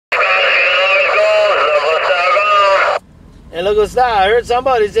And look at that. I heard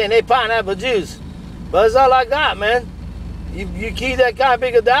somebody saying they pineapple juice. But that's all I got, man. You keep that kind of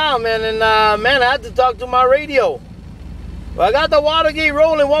bigger down, man. And, man, I had to talk to my radio. Well, I got the Watergate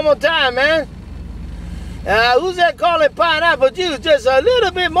rolling one more time, man. Who's that calling pineapple juice? Just a little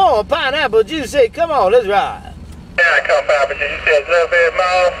bit more pineapple juice. Say, come on, let's ride. Yeah, I call pineapple juice. You said a little bit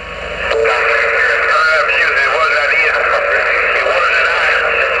more. Pineapple juice, it wasn't out here. It wasn't out.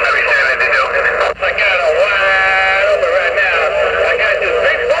 I be saying that they do. I got a wide open right now. I got this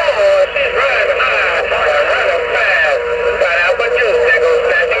big boy. She's driving high. I'm running fast. Pineapple juice. There goes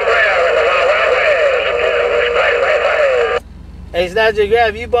Snatching Grab in the Wild Wild West. Hey, Snatching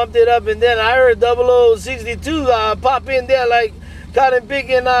Grab, you bumped it up, and then I heard 0062 pop in there like cotton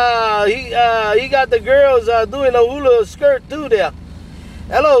picking. He got the girls doing a hula skirt too there.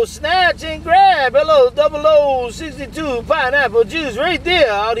 Hello, Snatch and Grab. Hello, 0062 pineapple juice right there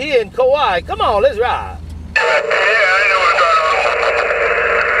out here in Kauai. Come on, let's ride. Yeah, I know what's going on.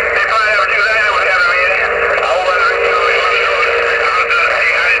 Hey, pineapple juice, I know what's happening, man. I hope I know you. I'm just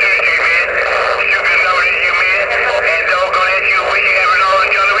saying how to do it to you, man. You can know that you, man. And don't go let you wish you having all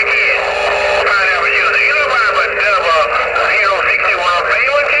the other weekend. Pineapple juice. You know about 061. Play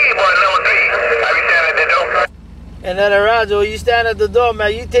one key, boy, number 3. I be saying that they don't. And then Roger, you stand at the door,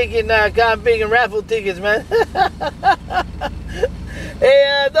 man. You taking cotton picking raffle tickets, man.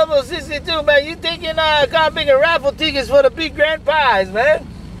 Hey, 0062, man. You taking cotton picking raffle tickets for the big grand prize, man.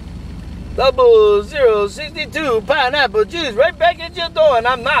 0062 pineapple juice right back at your door, and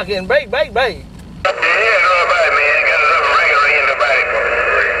I'm knocking. Break, break, break. Yeah, no about it, man. Got another regular in the body.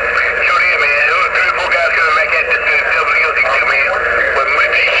 Sure did, man. Those 3 or 4 guys coming back at this 0062, man. But much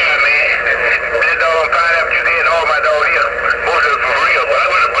big time, man. That dog on pineapple juice had all my dog here. Most of it for real. But I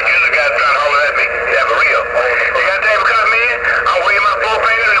wouldn't have put the other guys trying to holler at me. Yeah, for real. You got time to come, man? I'm waving my 4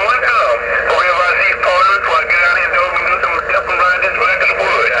 fingers in one thumb. Over here by these partners before I get out here and go and do some stuff around this back in the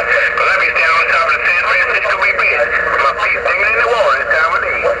woods. Because I be standing on top of the San Francisco Bay Bridge. My feet stinging in the water this time of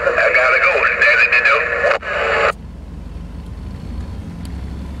day. I gotta go. Stand it to do.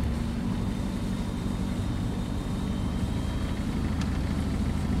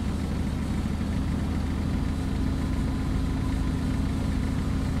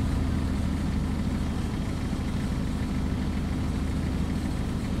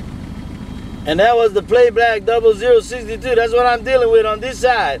 And that was the playback 0062. That's what I'm dealing with on this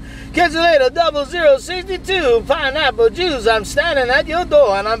side. Catch you later, 0062 pineapple juice. I'm standing at your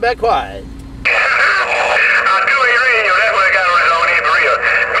door and I'm back quiet.